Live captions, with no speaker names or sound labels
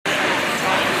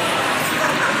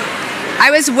I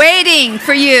was waiting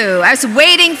for you. I was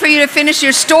waiting for you to finish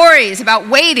your stories about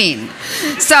waiting.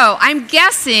 So I'm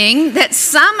guessing that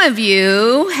some of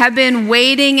you have been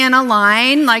waiting in a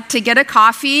line, like to get a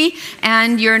coffee,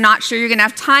 and you're not sure you're going to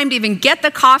have time to even get the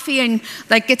coffee. And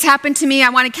like it's happened to me, I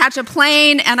want to catch a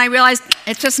plane, and I realized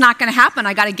it's just not going to happen.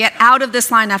 I got to get out of this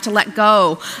line. I have to let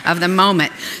go of the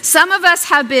moment. Some of us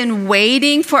have been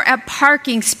waiting for a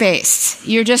parking space.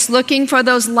 You're just looking for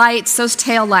those lights, those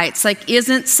tail lights. Like,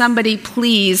 isn't somebody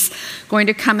please going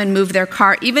to come and move their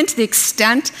car? Even to the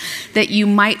extent that you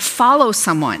might follow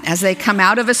someone as they come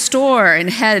out of a store and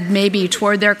head maybe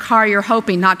toward their car. You're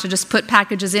hoping not to just put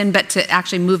packages in, but to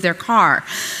actually move their car.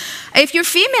 If you're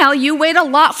female, you wait a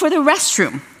lot for the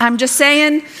restroom. I'm just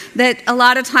saying that a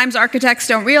lot of times architects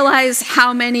don't realize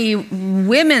how many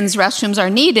women's restrooms are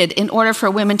needed in order for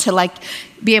women to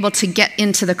be able to get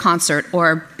into the concert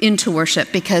or into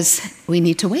worship, because we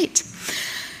need to wait.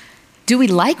 Do we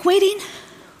like waiting?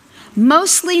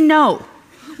 Mostly no.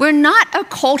 We're not a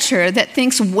culture that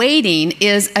thinks waiting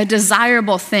is a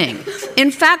desirable thing.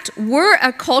 In fact, we're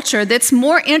a culture that's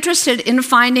more interested in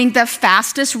finding the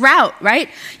fastest route, right?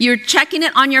 You're checking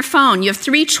it on your phone. You have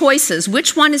 3 choices.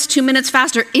 Which one is 2 minutes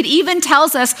faster? It even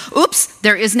tells us, oops,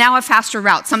 there is now a faster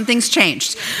route. Something's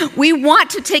changed. We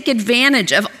want to take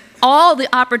advantage of all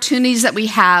the opportunities that we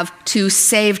have to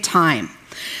save time.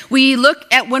 We look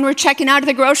at when we're checking out of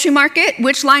the grocery market,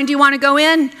 which line do you want to go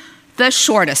in? The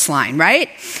shortest line, right?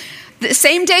 The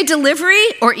same day delivery,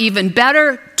 or even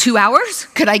better, 2 hours?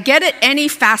 Could I get it any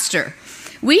faster?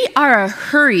 We are a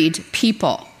hurried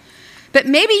people. But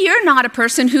maybe you're not a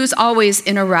person who's always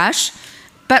in a rush,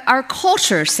 but our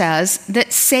culture says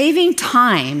that saving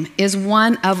time is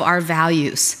one of our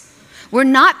values. We're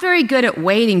not very good at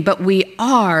waiting, but we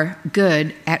are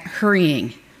good at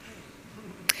hurrying.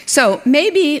 So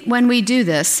maybe when we do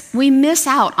this, we miss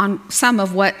out on some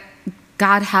of what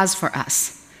God has for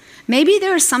us. Maybe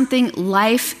there's something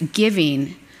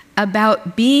life-giving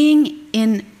about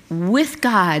being with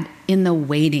God in the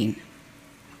waiting.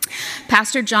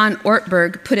 Pastor John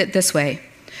Ortberg put it this way: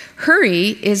 hurry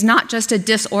is not just a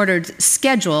disordered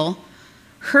schedule.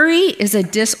 Hurry is a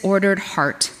disordered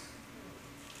heart.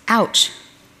 Ouch.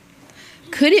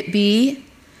 Could it be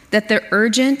that the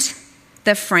urgent,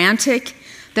 the frantic,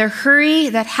 the hurry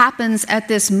that happens at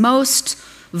this most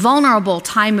vulnerable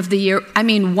time of the year,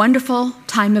 wonderful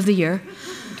time of the year,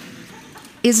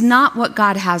 is not what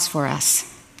God has for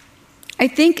us? I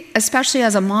think, especially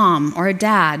as a mom or a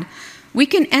dad, we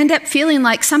can end up feeling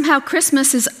like somehow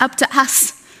Christmas is up to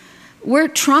us. We're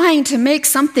trying to make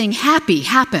something happy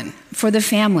happen for the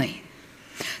family.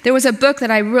 There was a book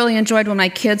that I really enjoyed when my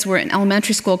kids were in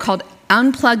elementary school called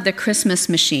Unplug the Christmas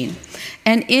Machine.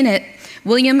 And in it,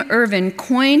 William Irvin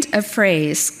coined a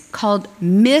phrase called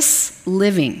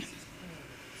misliving.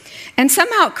 And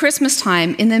somehow at Christmas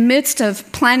time, in the midst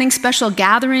of planning special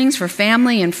gatherings for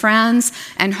family and friends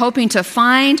and hoping to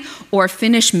find or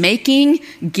finish making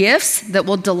gifts that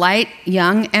will delight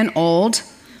young and old,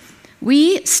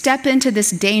 we step into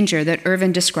this danger that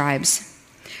Irvin describes.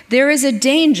 There is a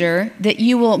danger that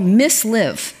you will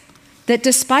mislive, that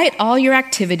despite all your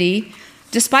activity,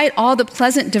 despite all the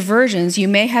pleasant diversions you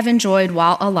may have enjoyed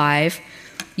while alive,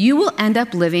 you will end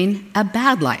up living a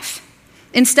bad life.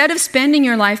 Instead of spending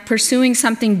your life pursuing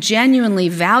something genuinely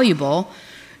valuable,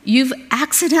 you've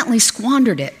accidentally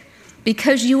squandered it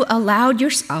because you allowed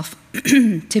yourself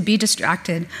to be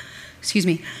distracted,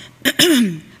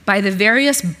 by the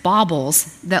various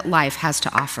baubles that life has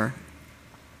to offer.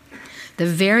 The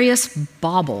various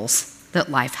baubles that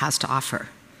life has to offer.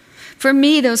 For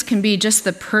me, those can be just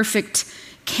the perfect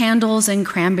candles and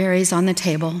cranberries on the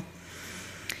table.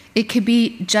 It could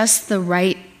be just the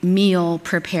right meal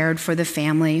prepared for the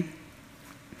family.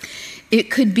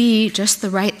 It could be just the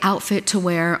right outfit to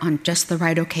wear on just the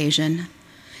right occasion.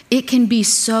 It can be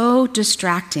so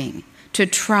distracting to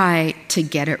try to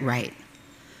get it right.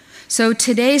 So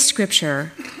today's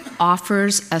scripture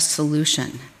offers a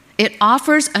solution. It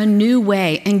offers a new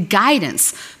way and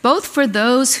guidance, both for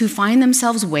those who find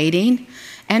themselves waiting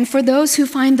and for those who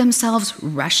find themselves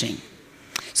rushing.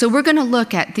 So we're going to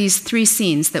look at these 3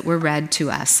 scenes that were read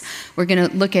to us. We're going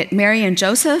to look at Mary and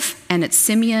Joseph, and at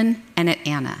Simeon, and at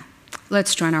Anna.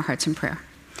 Let's join our hearts in prayer.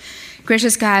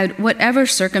 Gracious God, whatever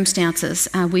circumstances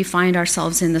we find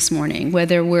ourselves in this morning,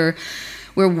 whether we're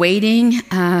waiting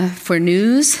for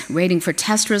news, waiting for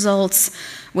test results,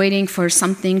 waiting for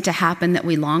something to happen that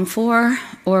we long for,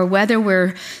 or whether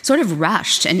we're sort of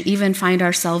rushed and even find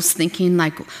ourselves thinking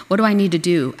like, what do I need to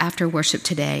do after worship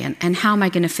today? And how am I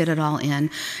going to fit it all in?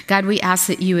 God, we ask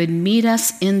that you would meet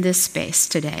us in this space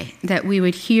today, that we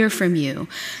would hear from you,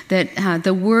 that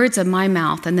the words of my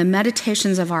mouth and the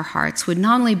meditations of our hearts would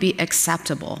not only be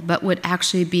acceptable, but would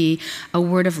actually be a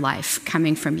word of life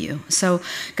coming from you. So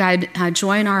God,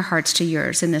 join our hearts to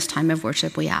yours in this time of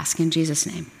worship, we ask in Jesus'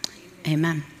 name.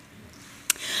 Amen.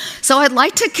 So I'd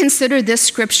like to consider this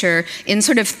scripture in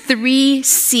sort of three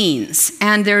scenes,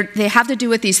 and they have to do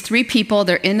with these three people.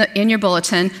 They're in your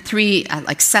bulletin, three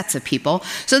like sets of people.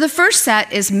 So the first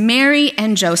set is Mary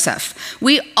and Joseph.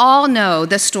 We all know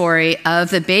the story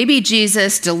of the baby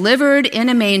Jesus delivered in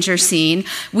a manger scene.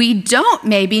 We don't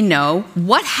maybe know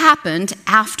what happened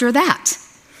after that.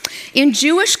 In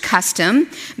Jewish custom,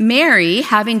 Mary,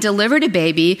 having delivered a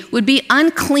baby, would be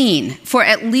unclean for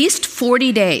at least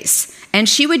 40 days, and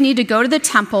she would need to go to the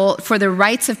temple for the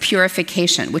rites of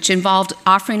purification, which involved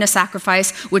offering a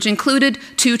sacrifice, which included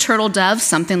 2 turtle doves,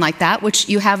 something like that, which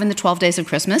you have in the 12 days of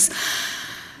Christmas.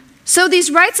 So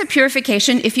these rites of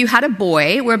purification, if you had a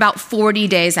boy, were about 40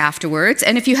 days afterwards,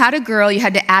 and if you had a girl, you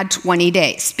had to add 20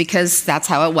 days, because that's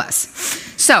how it was.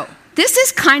 So this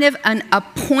is kind of an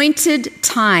appointed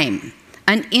time,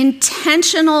 an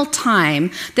intentional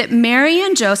time that Mary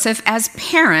and Joseph, as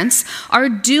parents, are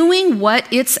doing what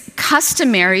it's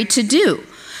customary to do.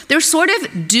 They're sort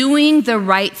of doing the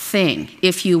right thing,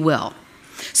 if you will.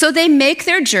 So they make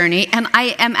their journey, and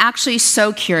I am actually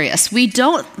so curious. We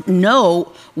don't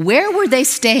know, where were they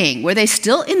staying? Were they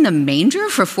still in the manger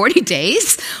for 40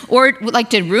 days? Or like,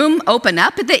 did room open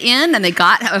up at the inn and they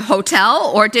got a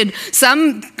hotel? Or did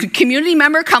some community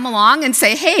member come along and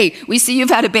say, hey, we see you've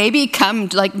had a baby, come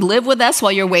like live with us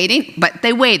while you're waiting? But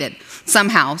they waited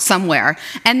somehow, somewhere,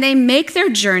 and they make their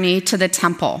journey to the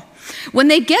temple. When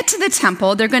they get to the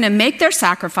temple, they're going to make their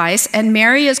sacrifice, and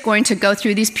Mary is going to go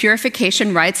through these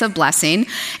purification rites of blessing,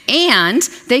 and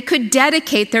they could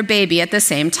dedicate their baby at the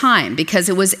same time because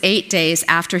it was 8 days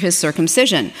after his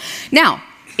circumcision. Now,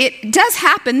 it does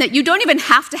happen that you don't even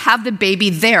have to have the baby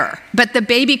there, but the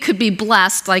baby could be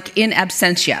blessed like in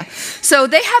absentia. So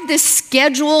they have this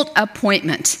scheduled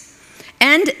appointment,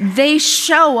 and they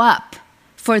show up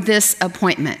for this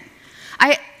appointment.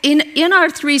 In our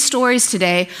 3 stories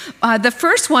today, the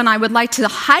first one I would like to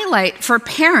highlight for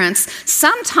parents,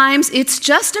 sometimes it's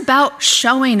just about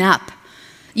showing up.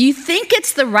 You think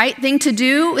it's the right thing to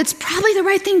do, it's probably the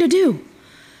right thing to do.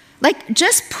 Like,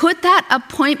 just put that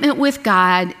appointment with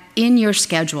God in your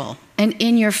schedule and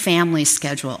in your family's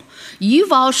schedule.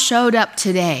 You've all showed up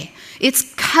today.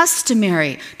 It's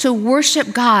customary to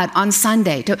worship God on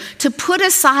Sunday, to put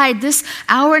aside this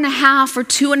hour and a half or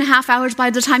 2.5 hours by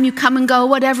the time you come and go,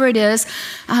 whatever it is,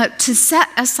 to set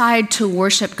aside to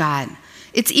worship God.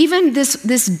 It's even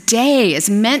this day is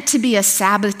meant to be a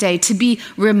Sabbath day, to be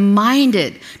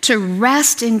reminded to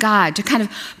rest in God, to kind of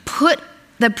put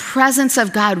the presence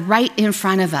of God right in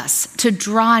front of us, to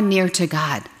draw near to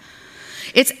God.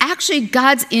 It's actually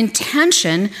God's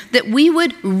intention that we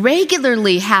would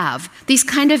regularly have these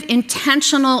kind of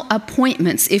intentional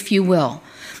appointments, if you will,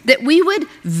 that we would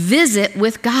visit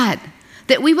with God,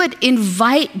 that we would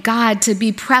invite God to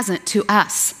be present to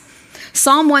us.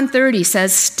 Psalm 130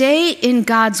 says, stay in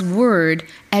God's word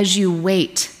as you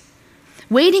wait.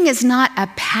 Waiting is not a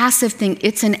passive thing,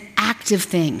 it's an active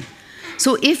thing.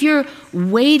 So if you're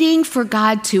waiting for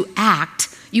God to act,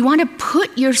 you want to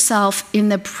put yourself in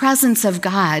the presence of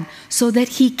God so that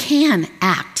he can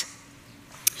act.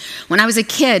 When I was a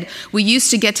kid, we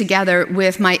used to get together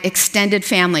with my extended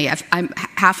family. I'm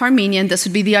half Armenian. This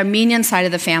would be the Armenian side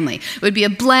of the family. It would be a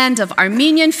blend of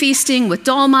Armenian feasting with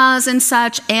dolmas and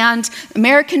such, and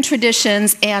American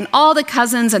traditions, and all the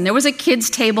cousins, and there was a kids'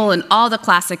 table and all the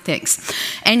classic things.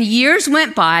 And years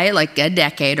went by, like a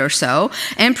decade or so,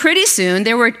 and pretty soon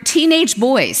there were teenage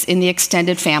boys in the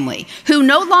extended family who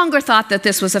no longer thought that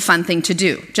this was a fun thing to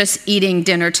do. Just eating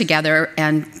dinner together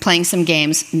and playing some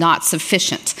games, not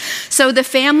sufficient. So the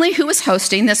family who was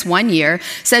hosting this one year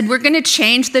said, we're going to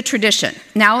change the tradition.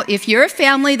 Now, if you're a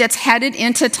family that's headed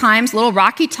into times, little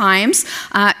rocky times,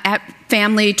 at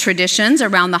family traditions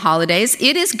around the holidays,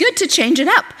 it is good to change it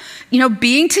up. You know,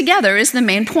 being together is the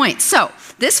main point. So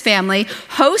this family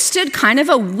hosted kind of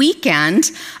a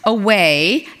weekend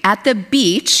away at the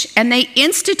beach, and they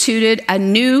instituted a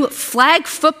new flag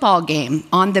football game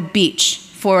on the beach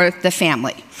for the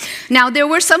family. Now, there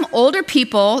were some older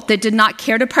people that did not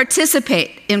care to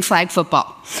participate in flag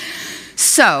football.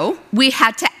 So we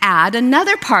had to add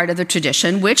another part of the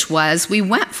tradition, which was we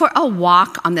went for a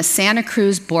walk on the Santa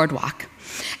Cruz boardwalk.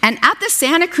 And at the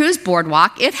Santa Cruz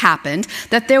Boardwalk, it happened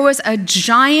that there was a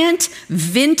giant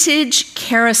vintage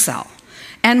carousel.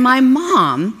 And my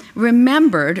mom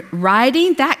remembered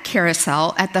riding that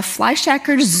carousel at the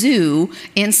Fleischacker Zoo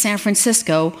in San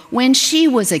Francisco when she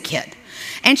was a kid.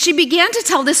 And she began to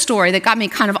tell this story that got me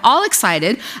kind of all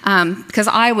excited because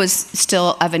I was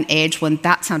still of an age when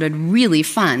that sounded really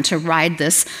fun to ride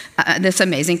this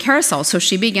amazing carousel. So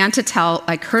she began to tell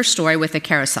her story with the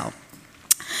carousel.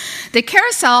 The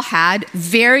carousel had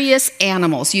various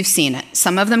animals. You've seen it.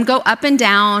 Some of them go up and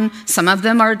down. Some of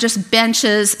them are just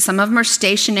benches. Some of them are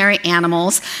stationary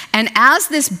animals. And as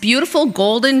this beautiful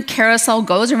golden carousel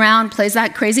goes around, plays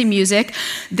that crazy music,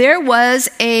 there was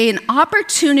an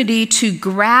opportunity to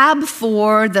grab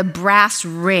for the brass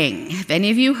ring. Have any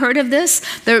of you heard of this?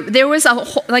 There was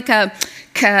a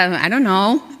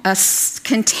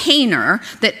container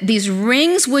that these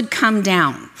rings would come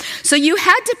down. So you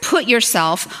had to put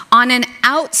yourself on an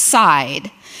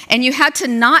outside, and you had to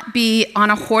not be on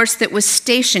a horse that was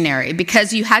stationary,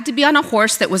 because you had to be on a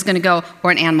horse that was going to go,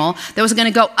 or an animal, that was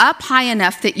going to go up high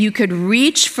enough that you could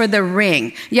reach for the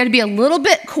ring. You had to be a little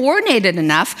bit coordinated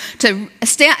enough to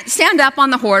stand up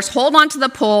on the horse, hold onto the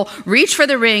pole, reach for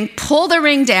the ring, pull the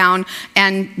ring down,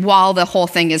 and while the whole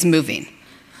thing is moving.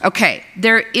 Okay,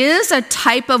 there is a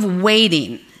type of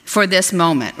waiting for this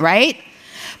moment, right?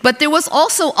 But there was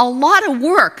also a lot of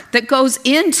work that goes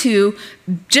into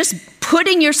just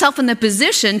putting yourself in the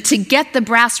position to get the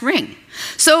brass ring.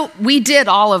 So we did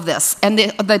all of this. And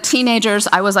the teenagers,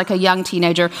 I was like a young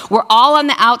teenager, we're all on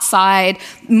the outside.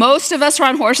 Most of us are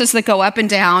on horses that go up and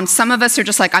down. Some of us are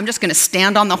just I'm just going to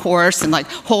stand on the horse and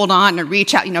hold on and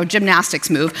reach out,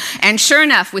 gymnastics move. And sure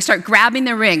enough, we start grabbing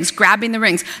the rings.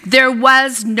 There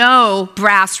was no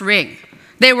brass ring.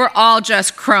 They were all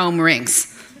just chrome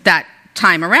rings that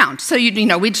time around. So,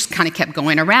 we just kind of kept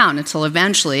going around until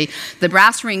eventually the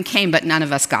brass ring came, but none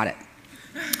of us got it.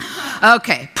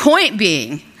 Okay, point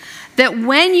being that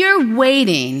when you're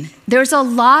waiting, there's a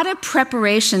lot of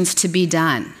preparations to be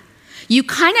done. You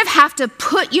kind of have to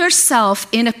put yourself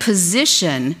in a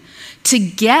position to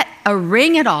get a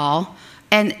ring at all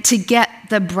and to get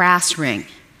the brass ring.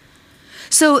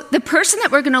 So the person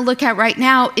that we're going to look at right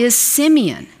now is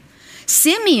Simeon.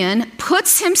 Simeon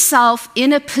puts himself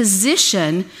in a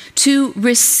position to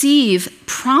receive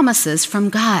promises from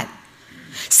God.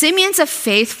 Simeon's a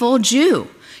faithful Jew.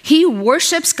 He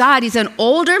worships God. He's an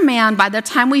older man by the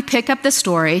time we pick up the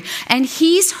story, and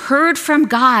he's heard from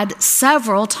God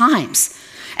several times.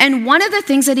 And one of the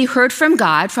things that he heard from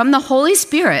God, from the Holy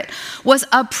Spirit, was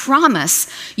a promise: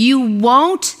 you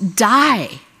won't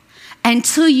die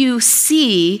until you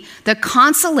see the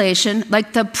consolation,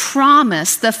 the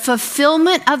promise, the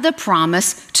fulfillment of the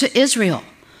promise to Israel.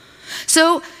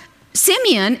 So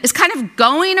Simeon is kind of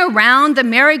going around the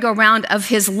merry-go-round of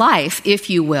his life, if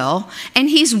you will, and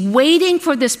he's waiting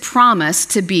for this promise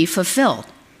to be fulfilled.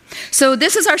 So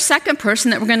this is our second person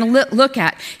that we're going to look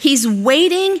at. He's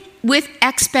waiting with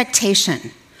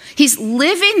expectation. He's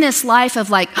living this life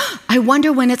of I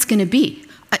wonder when it's going to be.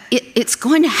 It's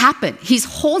going to happen. He's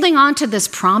holding on to this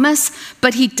promise,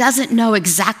 but he doesn't know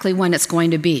exactly when it's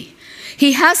going to be.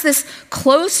 He has this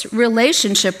close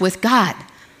relationship with God.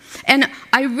 And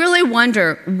I really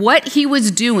wonder what he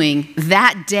was doing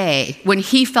that day when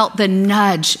he felt the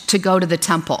nudge to go to the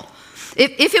temple.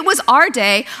 If it was our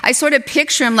day, I sort of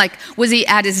picture him was he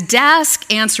at his desk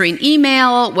answering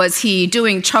email? Was he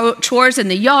doing chores in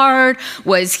the yard?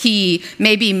 Was he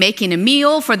maybe making a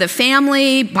meal for the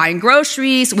family, buying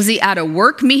groceries? Was he at a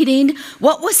work meeting?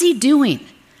 What was he doing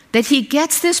that he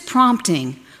gets this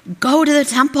prompting, go to the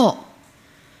temple?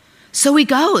 So he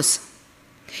goes.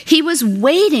 He was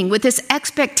waiting with this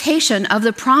expectation of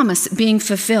the promise being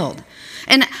fulfilled.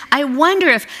 And I wonder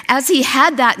if, as he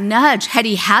had that nudge, had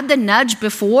he had the nudge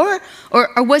before? Or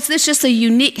was this just had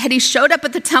he showed up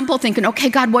at the temple thinking, okay,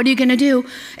 God, what are you going to do?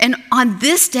 And on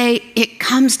this day, it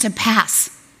comes to pass.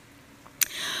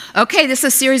 Okay, this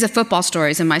is a series of football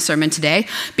stories in my sermon today,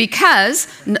 because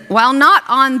while not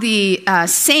on the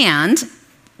sand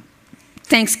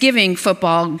Thanksgiving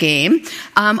football game,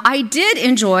 I did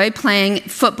enjoy playing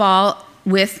football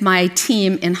with my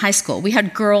team in high school. We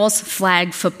had girls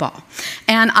flag football.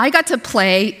 And I got to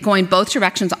play going both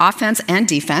directions, offense and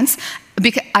defense,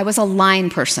 because I was a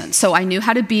line person. So I knew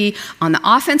how to be on the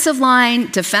offensive line,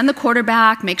 defend the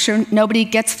quarterback, make sure nobody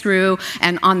gets through,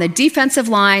 and on the defensive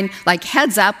line,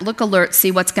 heads up, look alert, see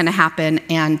what's going to happen,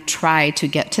 and try to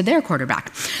get to their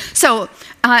quarterback. So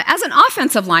as an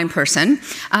offensive line person,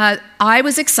 I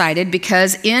was excited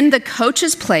because in the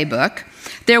coach's playbook,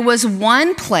 there was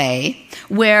one play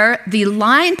where the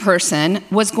line person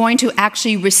was going to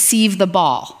actually receive the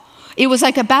ball. It was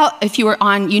like about, if you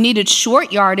needed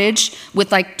short yardage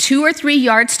with like 2 or 3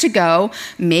 yards to go,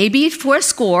 maybe for a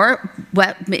score,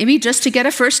 but maybe just to get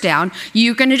a first down.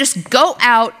 You're going to just go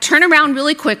out, turn around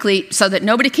really quickly so that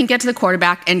nobody can get to the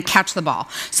quarterback and catch the ball.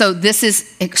 So this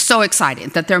is so exciting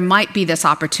that there might be this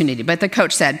opportunity. But the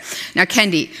coach said, now,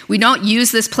 Kendi, we don't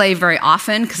use this play very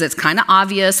often because it's kind of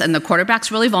obvious and the quarterback's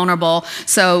really vulnerable.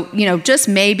 So, just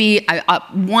maybe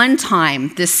one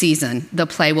time this season, the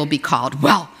play will be called.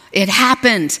 Well, it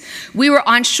happened. We were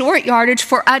on short yardage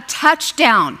for a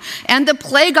touchdown, and the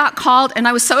play got called, and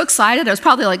I was so excited. I was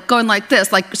probably like going like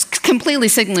this, like completely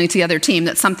signaling to the other team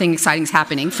that something exciting is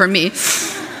happening for me.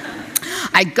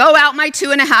 I go out my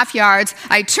 2.5 yards.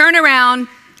 I turn around.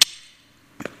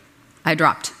 I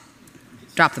dropped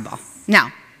the ball.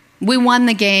 Now, we won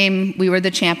the game. We were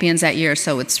the champions that year,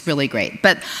 so it's really great.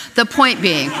 But the point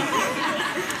being,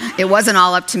 it wasn't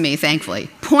all up to me, thankfully.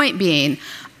 Point being,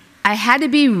 I had to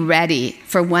be ready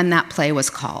for when that play was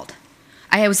called.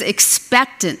 I was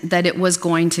expectant that it was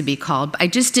going to be called, but I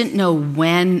just didn't know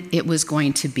when it was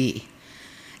going to be.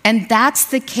 And that's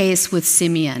the case with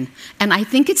Simeon. And I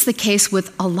think it's the case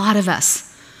with a lot of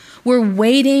us. We're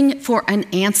waiting for an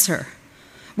answer.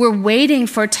 We're waiting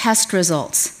for test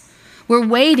results. We're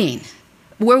waiting.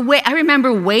 I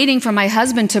remember waiting for my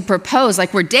husband to propose,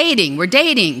 like we're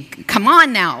dating. Come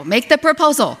on now, make the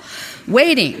proposal.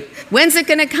 Waiting. When's it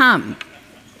going to come?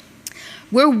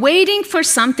 We're waiting for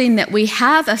something that we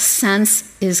have a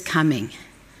sense is coming.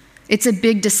 It's a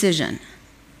big decision.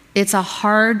 It's a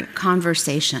hard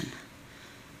conversation.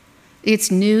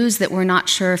 It's news that we're not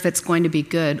sure if it's going to be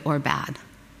good or bad.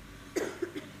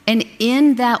 And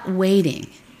in that waiting,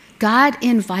 God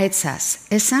invites us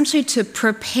essentially to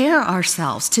prepare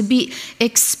ourselves, to be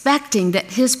expecting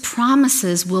that his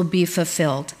promises will be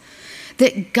fulfilled,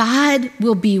 that God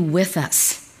will be with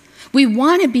us. We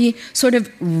want to be sort of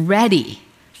ready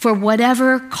for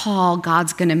whatever call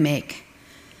God's going to make.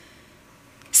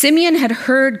 Simeon had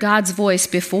heard God's voice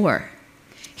before.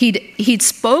 He'd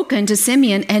spoken to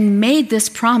Simeon and made this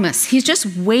promise. He's just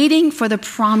waiting for the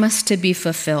promise to be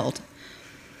fulfilled.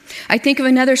 I think of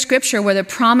another scripture where the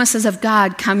promises of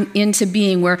God come into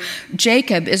being, where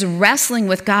Jacob is wrestling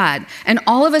with God, and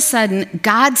all of a sudden,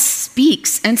 God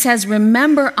speaks and says,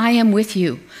 "Remember, I am with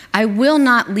you. I will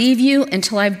not leave you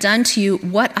until I've done to you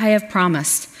what I have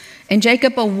promised." And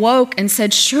Jacob awoke and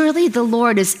said, "Surely the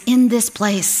Lord is in this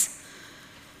place."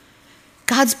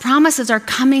 God's promises are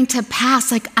coming to pass,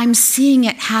 like I'm seeing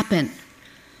it happen.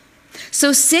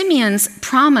 So Simeon's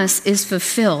promise is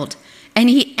fulfilled. And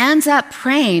he ends up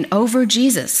praying over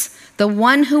Jesus, the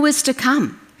one who is to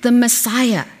come, the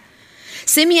Messiah.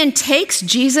 Simeon takes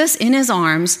Jesus in his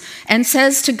arms and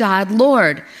says to God,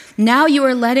 "Lord, now you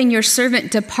are letting your servant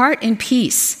depart in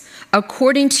peace,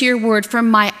 according to your word, for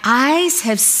my eyes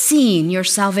have seen your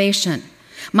salvation."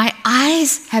 My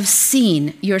eyes have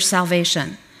seen your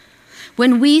salvation.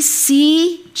 When we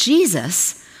see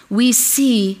Jesus, we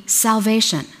see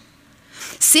salvation.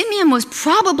 Simeon was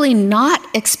probably not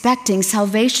expecting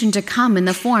salvation to come in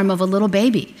the form of a little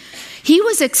baby. He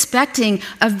was expecting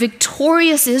a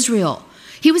victorious Israel.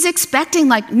 He was expecting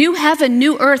like new heaven,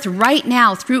 new earth right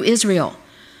now through Israel.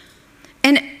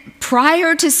 And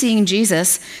prior to seeing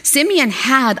Jesus, Simeon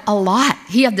had a lot.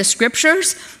 He had the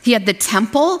scriptures, he had the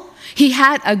temple, he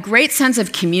had a great sense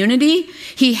of community,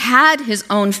 he had his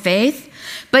own faith.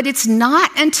 But it's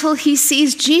not until he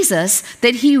sees Jesus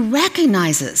that he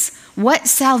recognizes what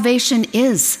salvation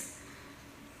is.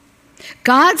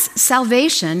 God's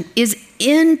salvation is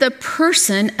in the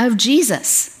person of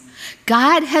Jesus.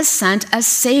 God has sent a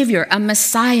Savior, a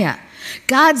Messiah.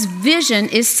 God's vision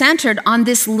is centered on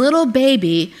this little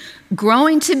baby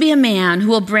growing to be a man who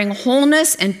will bring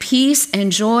wholeness and peace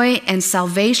and joy and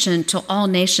salvation to all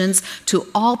nations, to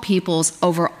all peoples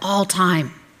over all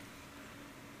time.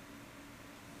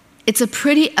 It's a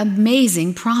pretty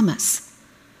amazing promise.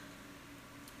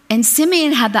 And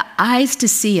Simeon had the eyes to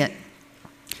see it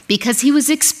because he was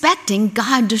expecting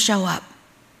God to show up.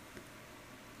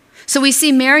 So we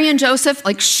see Mary and Joseph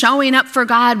like showing up for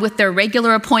God with their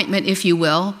regular appointment, if you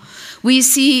will. We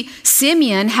see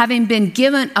Simeon having been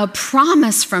given a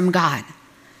promise from God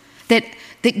that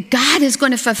God is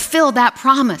going to fulfill that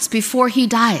promise before he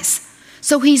dies.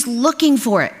 So he's looking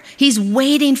for it. He's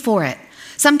waiting for it.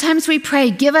 Sometimes we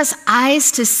pray, "Give us eyes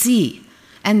to see."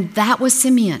 And that was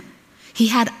Simeon. He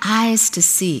had eyes to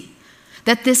see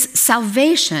that this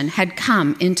salvation had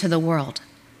come into the world.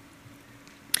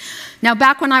 Now,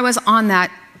 back when I was on that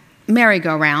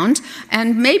merry-go-round,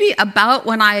 and maybe about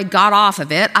when I got off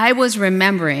of it, I was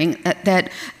remembering that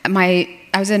I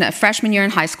was in a freshman year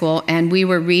in high school, and we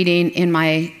were reading in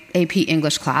my AP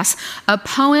English class, a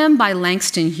poem by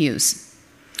Langston Hughes.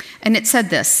 And it said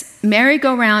this: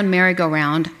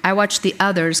 merry-go-round, I watch the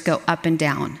others go up and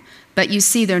down. But you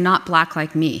see, they're not black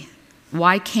like me.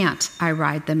 Why can't I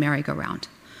ride the merry-go-round?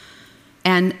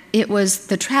 And it was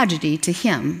the tragedy to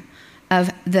him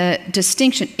of the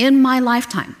distinction in my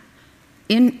lifetime,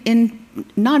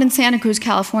 not in Santa Cruz,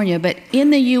 California, but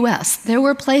in the U.S., there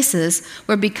were places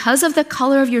where because of the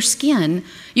color of your skin,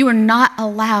 you were not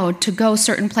allowed to go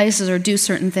certain places or do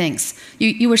certain things.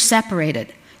 You were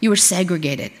separated. You were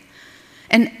segregated.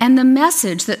 And the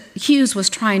message that Hughes was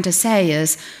trying to say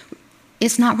is,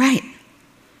 it's not right.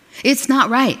 It's not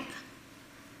right.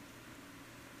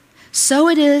 So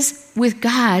it is with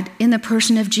God in the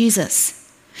person of Jesus.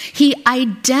 He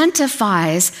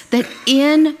identifies that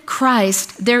in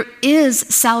Christ there is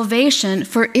salvation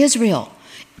for Israel.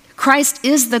 Christ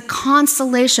is the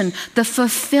consolation, the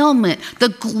fulfillment, the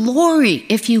glory,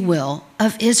 if you will,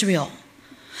 of Israel.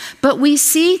 But we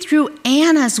see through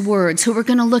Anna's words, who we're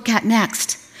going to look at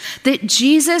next, that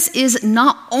Jesus is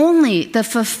not only the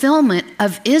fulfillment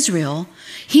of Israel,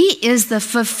 he is the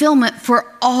fulfillment for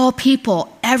all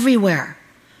people everywhere.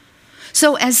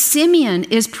 So as Simeon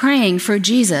is praying for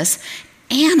Jesus,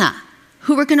 Anna,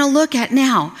 who we're going to look at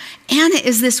now, Anna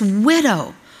is this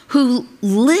widow who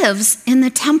lives in the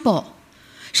temple.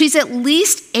 She's at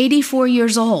least 84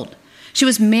 years old. She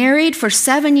was married for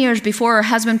 7 years before her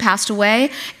husband passed away,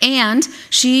 and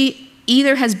she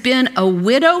either has been a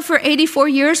widow for 84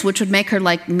 years, which would make her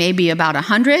like maybe about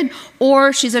 100,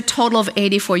 or she's a total of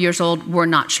 84 years old. We're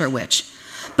not sure which.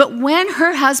 But when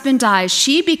her husband dies,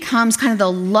 she becomes kind of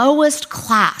the lowest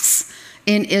class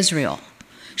in Israel.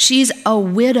 She's a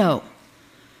widow.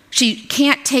 She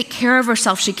can't take care of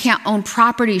herself. She can't own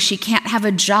property. She can't have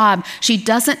a job. She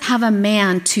doesn't have a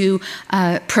man to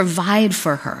provide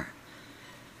for her.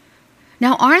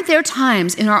 Now, aren't there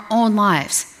times in our own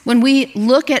lives when we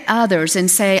look at others and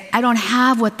say, I don't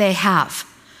have what they have?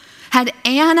 Had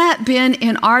Anna been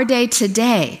in our day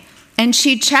today, and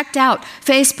she checked out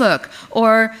Facebook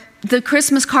or the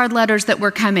Christmas card letters that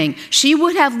were coming, she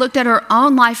would have looked at her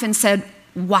own life and said,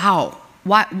 wow,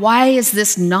 why is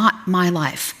this not my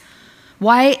life?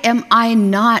 Why am I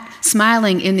not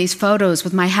smiling in these photos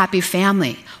with my happy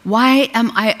family? Why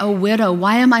am I a widow?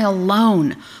 Why am I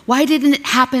alone? Why didn't it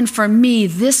happen for me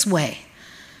this way?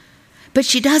 But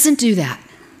she doesn't do that.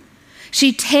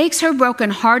 She takes her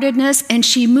brokenheartedness and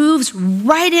she moves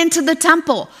right into the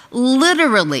temple,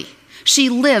 literally. She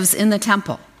lives in the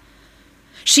temple.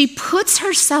 She puts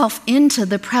herself into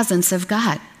the presence of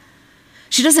God.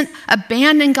 She doesn't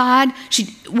abandon God.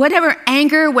 Whatever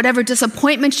anger, whatever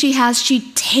disappointment she has,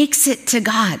 she takes it to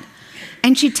God.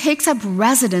 And she takes up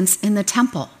residence in the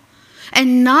temple.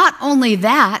 And not only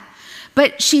that,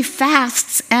 but she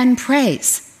fasts and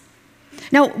prays.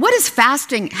 Now, what does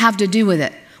fasting have to do with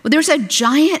it? Well, there's a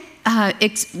giant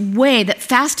way that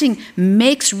fasting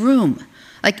makes room.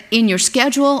 Like in your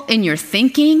schedule, in your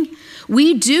thinking,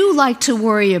 we do like to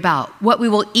worry about what we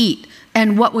will eat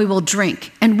and what we will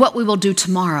drink and what we will do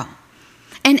tomorrow.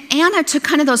 And Anna took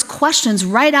kind of those questions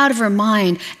right out of her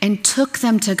mind and took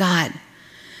them to God.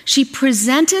 She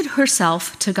presented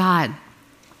herself to God.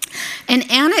 And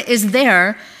Anna is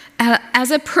there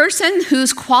as a person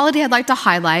whose quality I'd like to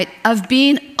highlight of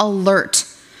being alert.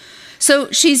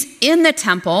 So she's in the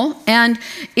temple, and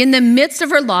in the midst of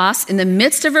her loss, in the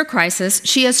midst of her crisis,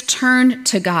 she has turned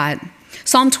to God.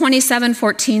 Psalm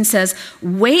 27:14 says,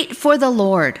 "Wait for the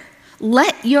Lord.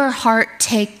 Let your heart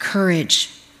take courage."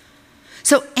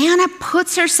 So Anna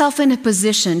puts herself in a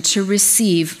position to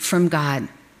receive from God.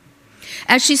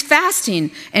 As she's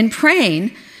fasting and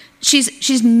praying,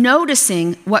 she's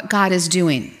noticing what God is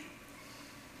doing.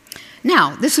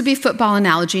 Now, this would be football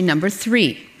analogy number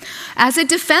 3. As a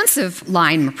defensive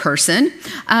line person,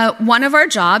 one of our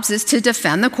jobs is to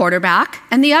defend the quarterback,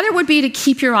 and the other would be to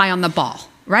keep your eye on the ball,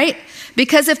 right?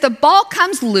 Because if the ball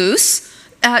comes loose,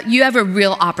 you have a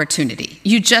real opportunity.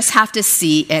 You just have to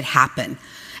see it happen.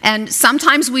 And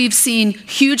sometimes we've seen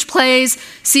huge plays.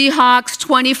 Seahawks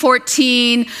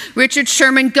 2014, Richard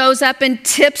Sherman goes up and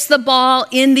tips the ball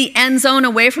in the end zone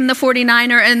away from the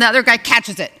 49er, and the other guy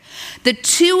catches it. The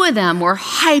two of them were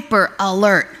hyper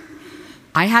alert.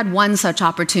 I had one such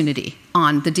opportunity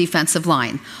on the defensive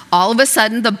line. All of a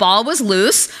sudden, the ball was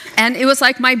loose, and it was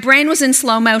like my brain was in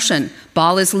slow motion.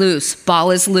 Ball is loose,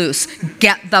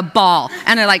 get the ball.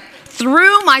 And I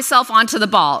threw myself onto the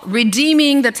ball,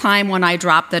 redeeming the time when I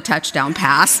dropped the touchdown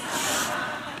pass.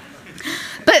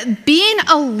 But being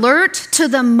alert to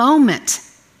the moment,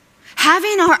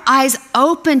 having our eyes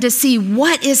open to see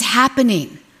what is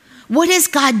happening, what is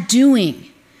God doing?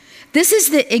 This is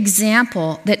the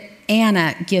example that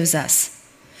Anna gives us.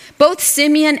 Both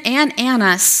Simeon and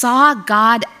Anna saw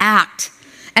God act,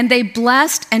 and they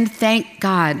blessed and thanked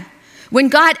God. When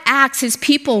God acts, his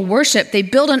people worship. They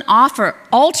build an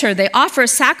altar. They offer a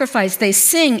sacrifice. They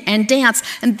sing and dance.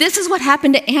 And this is what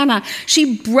happened to Anna.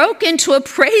 She broke into a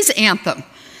praise anthem.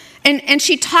 And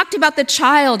she talked about the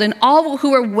child and all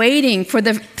who were waiting for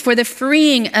the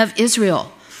freeing of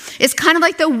Israel. It's kind of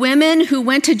like the women who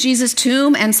went to Jesus'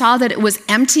 tomb and saw that it was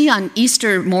empty on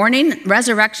Easter morning,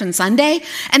 Resurrection Sunday,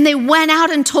 and they went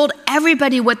out and told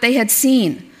everybody what they had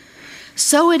seen.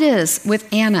 So it is with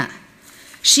Anna.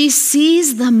 She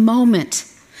sees the moment.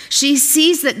 She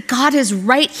sees that God is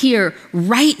right here,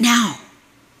 right now.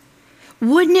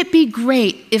 Wouldn't it be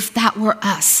great if that were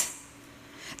us?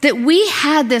 That we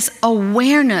had this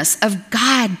awareness of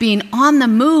God being on the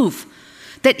move,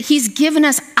 that he's given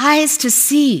us eyes to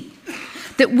see,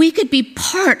 that we could be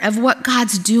part of what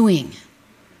God's doing.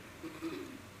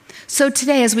 So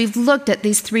today, as we've looked at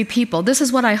these three people, this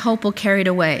is what I hope will carry it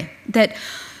away. That,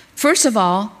 first of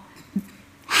all,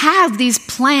 have these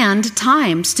planned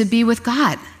times to be with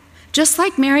God. Just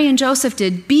like Mary and Joseph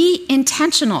did, be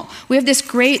intentional. We have this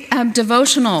great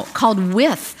devotional called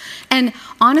With. And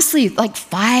honestly, like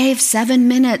 5-7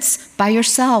 minutes by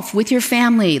yourself with your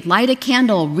family, light a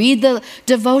candle, read the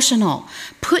devotional.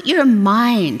 Put your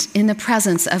mind in the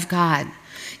presence of God.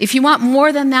 If you want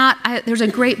more than that, there's a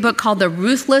great book called The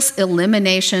Ruthless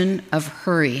Elimination of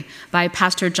Hurry by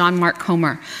Pastor John Mark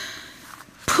Comer.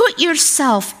 Put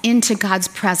yourself into God's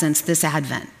presence this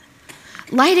Advent.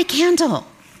 Light a candle.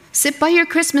 Sit by your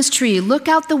Christmas tree. Look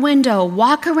out the window.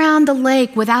 Walk around the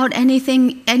lake without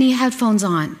any headphones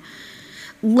on.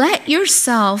 Let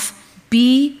yourself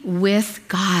be with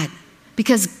God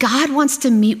because God wants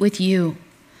to meet with you.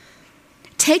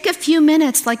 Take a few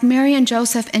minutes like Mary and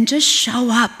Joseph and just show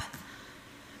up.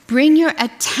 Bring your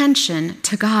attention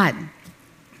to God.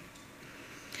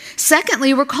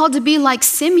 Secondly, we're called to be like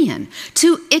Simeon,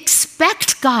 to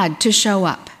expect God to show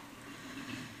up.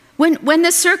 When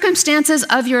the circumstances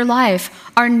of your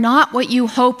life are not what you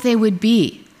hope they would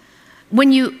be,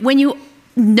 when you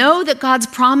know that God's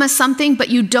promised something but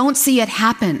you don't see it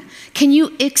happen, can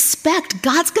you expect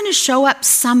God's going to show up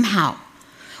somehow?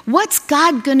 What's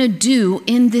God going to do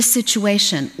in this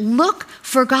situation? Look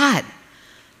for God.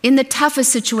 In the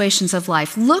toughest situations of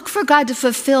life, look for God to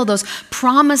fulfill those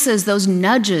promises, those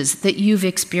nudges that you've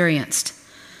experienced.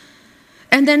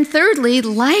 And then thirdly,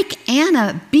 like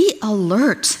Anna, be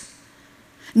alert.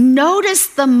 Notice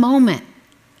the moment.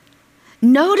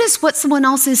 Notice what someone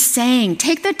else is saying.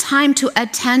 Take the time to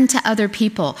attend to other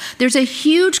people. There's a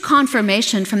huge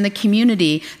confirmation from the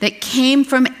community that came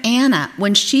from Anna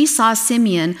when she saw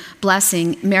Simeon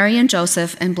blessing Mary and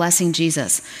Joseph and blessing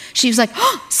Jesus. She was like,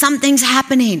 oh, something's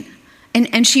happening.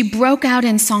 And she broke out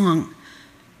in song.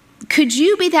 Could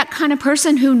you be that kind of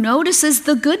person who notices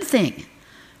the good thing?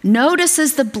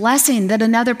 Notices the blessing that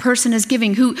another person is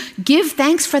giving, who give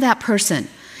thanks for that person.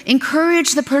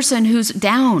 Encourage the person who's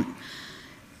down.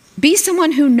 Be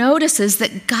someone who notices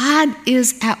that God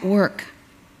is at work.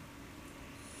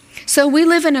 So we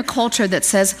live in a culture that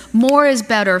says more is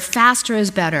better, faster is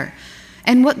better.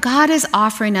 And what God is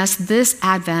offering us this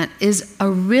Advent is a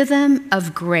rhythm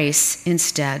of grace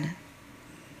instead.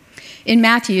 In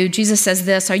Matthew, Jesus says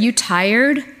this, are you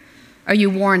tired? Are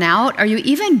you worn out? Are you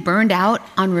even burned out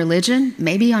on religion,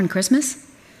 maybe on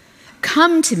Christmas?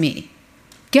 Come to me.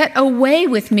 Get away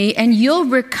with me and you'll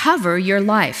recover your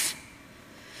life.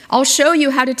 I'll show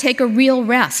you how to take a real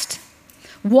rest.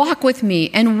 Walk with me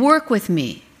and work with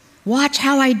me. Watch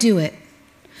how I do it.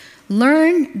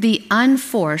 Learn the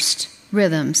unforced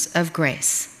rhythms of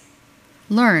grace.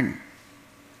 Learn.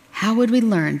 How would we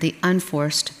learn the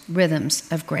unforced rhythms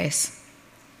of grace?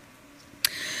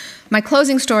 My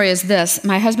closing story is this.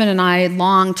 My husband and I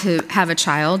longed to have a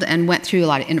child and went through a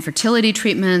lot of infertility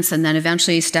treatments and then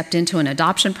eventually stepped into an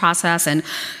adoption process. And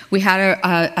we had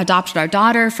adopted our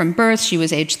daughter from birth. She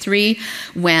was age 3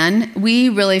 when we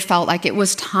really felt like it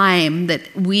was time that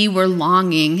we were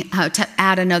longing to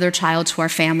add another child to our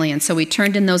family. And so we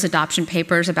turned in those adoption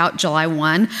papers about July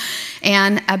 1.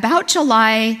 And about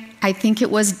July, I think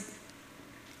it was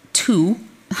 2,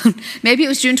 maybe it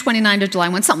was June 29 to July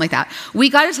 1, something like that. We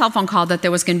got a telephone call that there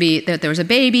was a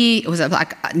baby. It was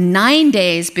like 9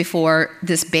 days before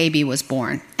this baby was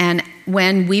born. And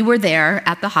when we were there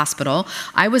at the hospital,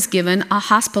 I was given a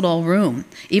hospital room.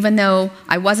 Even though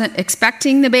I wasn't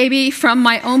expecting the baby from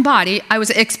my own body, I was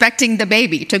expecting the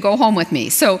baby to go home with me.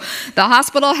 So the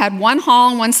hospital had one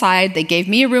hall on one side. They gave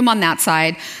me a room on that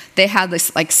side. they had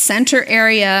this like center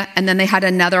area, and then they had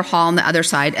another hall on the other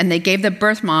side, and they gave the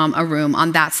birth mom a room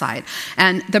on that side.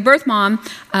 And the birth mom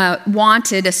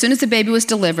wanted, as soon as the baby was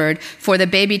delivered, for the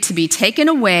baby to be taken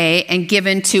away and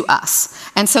given to us.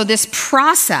 And so this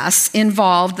process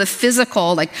involved the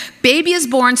physical, like, baby is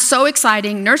born, so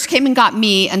exciting. Nurse came and got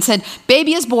me and said,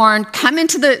 baby is born, come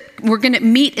into we're going to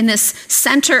meet in this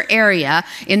center area,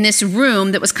 in this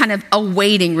room that was kind of a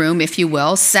waiting room, if you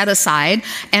will, set aside.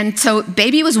 And so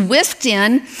baby was whisked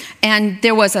in, and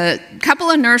there was a couple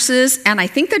of nurses, and I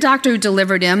think the doctor who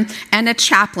delivered him, and a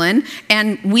chaplain.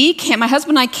 And my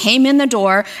husband and I came in the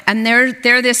door, and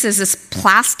this is this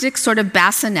plastic sort of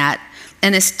bassinet,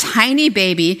 and this tiny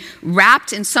baby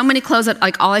wrapped in so many clothes that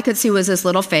like all I could see was his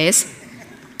little face.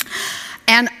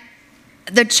 And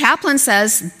the chaplain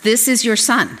says, "This is your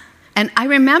son." And I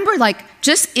remember, like,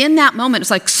 just in that moment,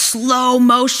 it's like slow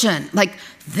motion. Like,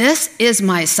 this is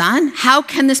my son? How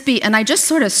can this be? And I just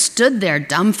sort of stood there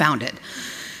dumbfounded.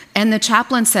 And the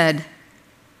chaplain said,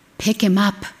 "Pick him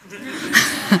up."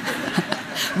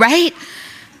 Right?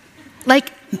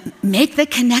 Like, make the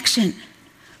connection.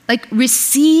 Like,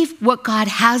 receive what God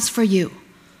has for you.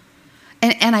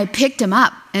 And I picked him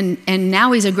up. And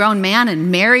now he's a grown man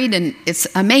and married, and it's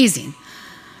amazing.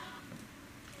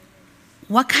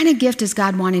 What kind of gift is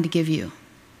God wanting to give you?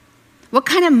 What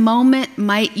kind of moment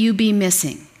might you be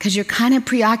missing because you're kind of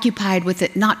preoccupied with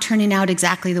it not turning out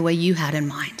exactly the way you had in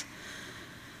mind?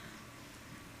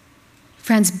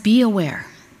 Friends, be aware.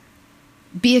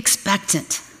 Be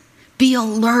expectant. Be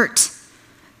alert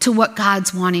to what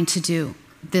God's wanting to do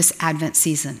this Advent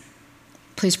season.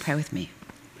 Please pray with me.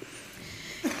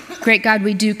 Great God,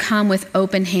 we do come with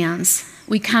open hands.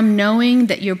 We come knowing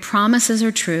that your promises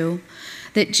are true,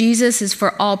 that Jesus is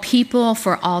for all people,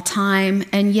 for all time,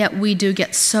 and yet we do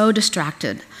get so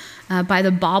distracted by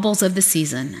the baubles of the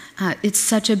season. It's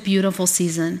such a beautiful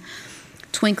season,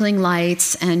 twinkling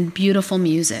lights and beautiful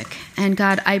music. And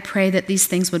God, I pray that these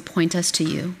things would point us to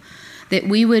you, that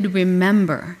we would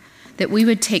remember, that we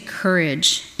would take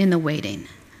courage in the waiting,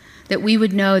 that we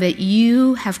would know that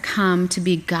you have come to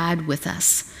be God with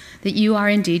us, that you are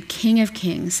indeed King of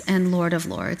Kings and Lord of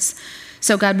Lords.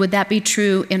 So God, would that be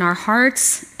true in our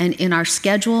hearts and in our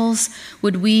schedules?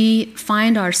 Would we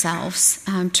find ourselves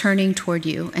turning toward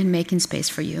you and making space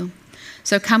for you?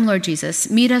 So come, Lord Jesus,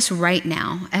 meet us right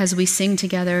now as we sing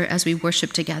together, as we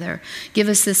worship together. Give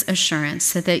us this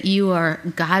assurance that you are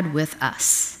God with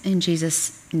us. In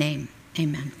Jesus' name,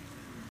 amen.